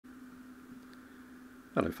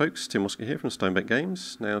Hello folks, Tim Oscar here from Stonebeck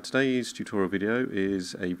Games. Now today's tutorial video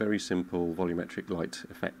is a very simple volumetric light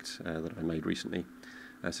effect that I made recently.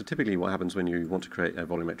 So typically what happens when you want to create a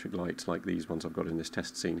volumetric light like these ones I've got in this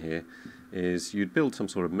test scene here is you'd build some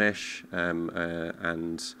sort of mesh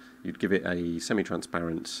and you'd give it a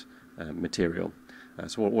semi-transparent material.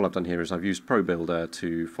 So all I've done here is I've used ProBuilder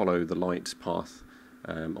to follow the light path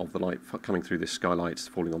of the light coming through this skylight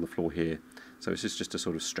falling on the floor here. So this is just a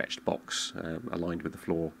sort of stretched box aligned with the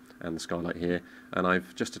floor and the skylight here, and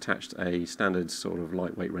I've just attached a standard sort of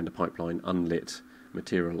lightweight render pipeline unlit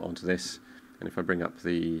material onto this. And if I bring up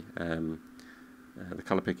the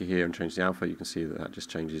color picker here and change the alpha, you can see that that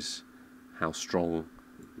just changes how strong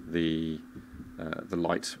the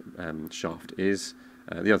light shaft is.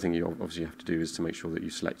 The other thing you obviously have to do is to make sure that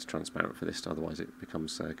you select transparent for this, otherwise it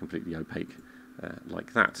becomes completely opaque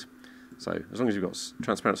like that. So as long as you've got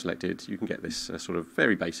transparent selected, you can get this sort of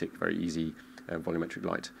very basic, very easy volumetric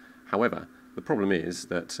light. However, the problem is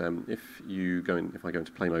that if I go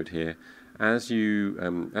into play mode here, as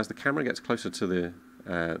the camera gets closer to the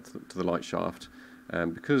light shaft,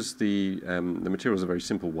 because the material is a very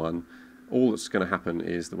simple one, all that's going to happen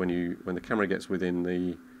is that when the camera gets within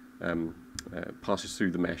the passes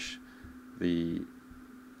through the mesh, the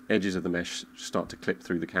edges of the mesh start to clip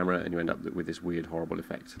through the camera, and you end up with this weird, horrible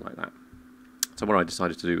effect like that. So what I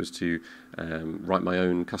decided to do was to write my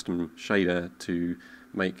own custom shader to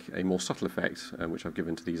make a more subtle effect, which I've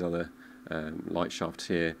given to these other light shafts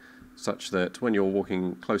here, such that when you're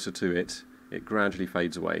walking closer to it, it gradually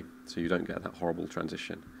fades away, so you don't get that horrible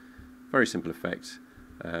transition. Very simple effect,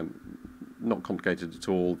 not complicated at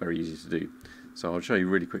all, very easy to do. So I'll show you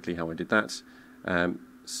really quickly how I did that.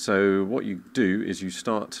 So what you do is you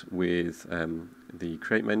start with the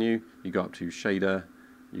Create menu, you go up to Shader,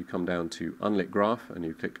 you come down to Unlit Graph, and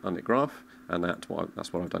you click Unlit Graph, and that's what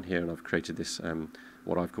I've done here, and I've created this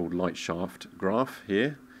what I've called Light Shaft Graph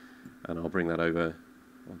here, and I'll bring that over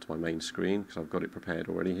onto my main screen because I've got it prepared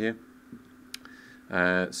already here.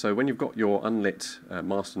 So when you've got your unlit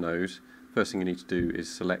master node, first thing you need to do is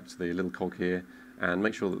select the little cog here and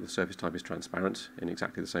make sure that the surface type is transparent in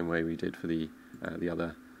exactly the same way we did for the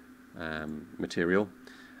other material.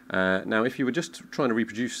 Now if you were just trying to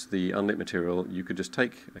reproduce the unlit material, you could just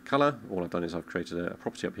take a colour. All I've done is I've created a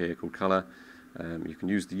property up here called colour. You can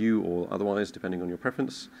use the U or otherwise depending on your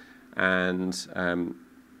preference, and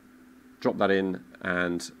drop that in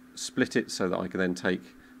and split it so that I can then take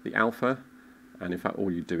the alpha, and in fact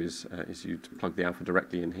all you do is you plug the alpha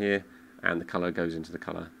directly in here, and the colour goes into the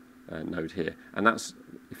colour node here, and that's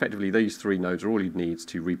effectively these three nodes are all you'd need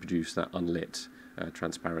to reproduce that unlit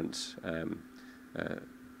transparent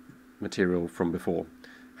material from before.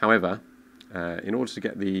 However, in order to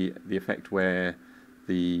get the effect where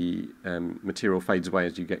the material fades away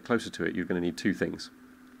as you get closer to it, you're going to need two things.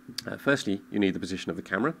 Firstly, you need the position of the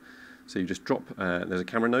camera, so you just drop, there's a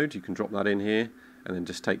camera node, you can drop that in here and then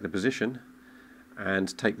just take the position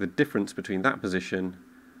and take the difference between that position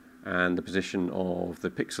and the position of the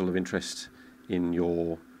pixel of interest in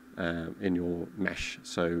your mesh.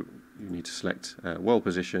 So you need to select world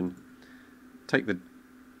position, take the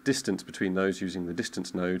distance between those using the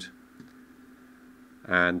distance node,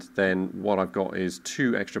 and then what I've got is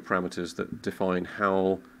two extra parameters that define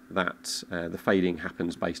how that the fading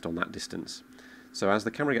happens based on that distance. So as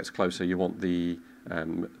the camera gets closer, you want the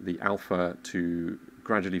alpha to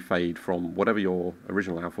gradually fade from whatever your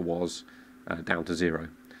original alpha was down to 0.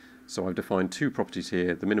 So I've defined two properties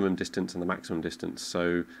here, the minimum distance and the maximum distance.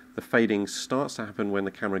 So the fading starts to happen when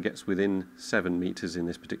the camera gets within 7 meters in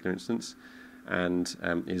this particular instance, and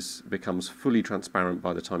becomes fully transparent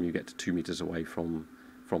by the time you get to 2 meters away from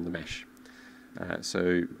the mesh.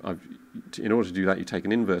 So in order to do that, you take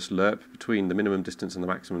an inverse LWRP between the minimum distance and the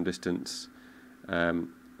maximum distance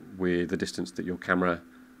with the distance that your camera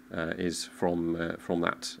is from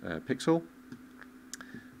that pixel.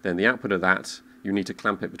 Then the output of that, you need to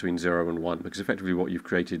clamp it between 0 and 1, because effectively what you've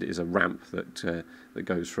created is a ramp that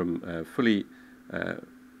goes from fully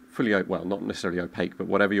well, not necessarily opaque, but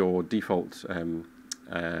whatever your default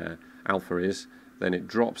alpha is, then it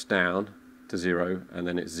drops down to 0, and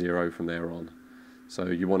then it's 0 from there on. So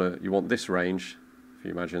you want this range. If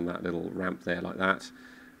you imagine that little ramp there like that,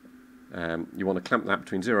 you want to clamp that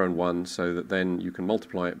between 0 and 1, so that then you can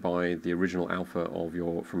multiply it by the original alpha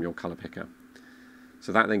from your color picker.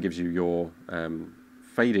 So that then gives you your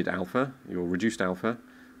faded alpha, your reduced alpha,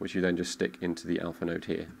 which you then just stick into the alpha node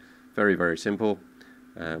here. Very, very simple.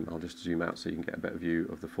 I'll just zoom out so you can get a better view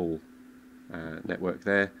of the full network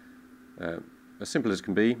there. As simple as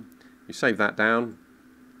can be. You save that down,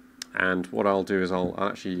 And what I'll do is I'll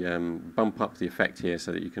actually bump up the effect here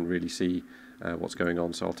so that you can really see what's going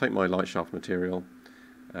on. So I'll take my light shaft material.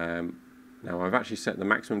 Now I've actually set the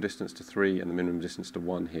maximum distance to 3 and the minimum distance to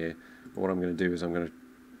 1 here. But what I'm going to do is I'm going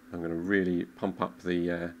to really pump up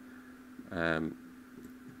the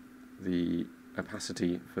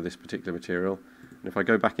opacity for this particular material. And if I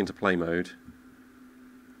go back into play mode,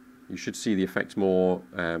 you should see the effect more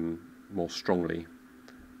strongly.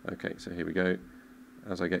 Okay, so here we go.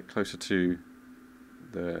 As I get closer to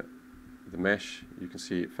the mesh, you can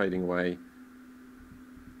see it fading away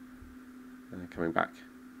and coming back.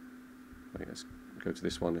 Okay, let's go to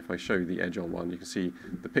this one. If I show you the edge on one, you can see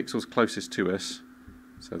the pixels closest to us,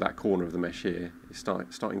 so that corner of the mesh here, is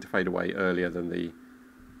starting to fade away earlier than the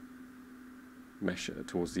mesh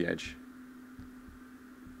towards the edge.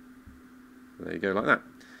 There you go, like that.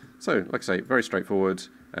 So, like I say, very straightforward.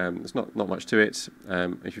 There's not much to it.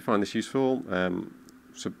 If you find this useful,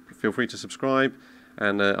 so feel free to subscribe,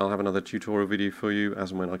 and I'll have another tutorial video for you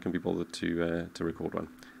as and when I can be bothered to record one.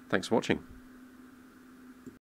 Thanks for watching.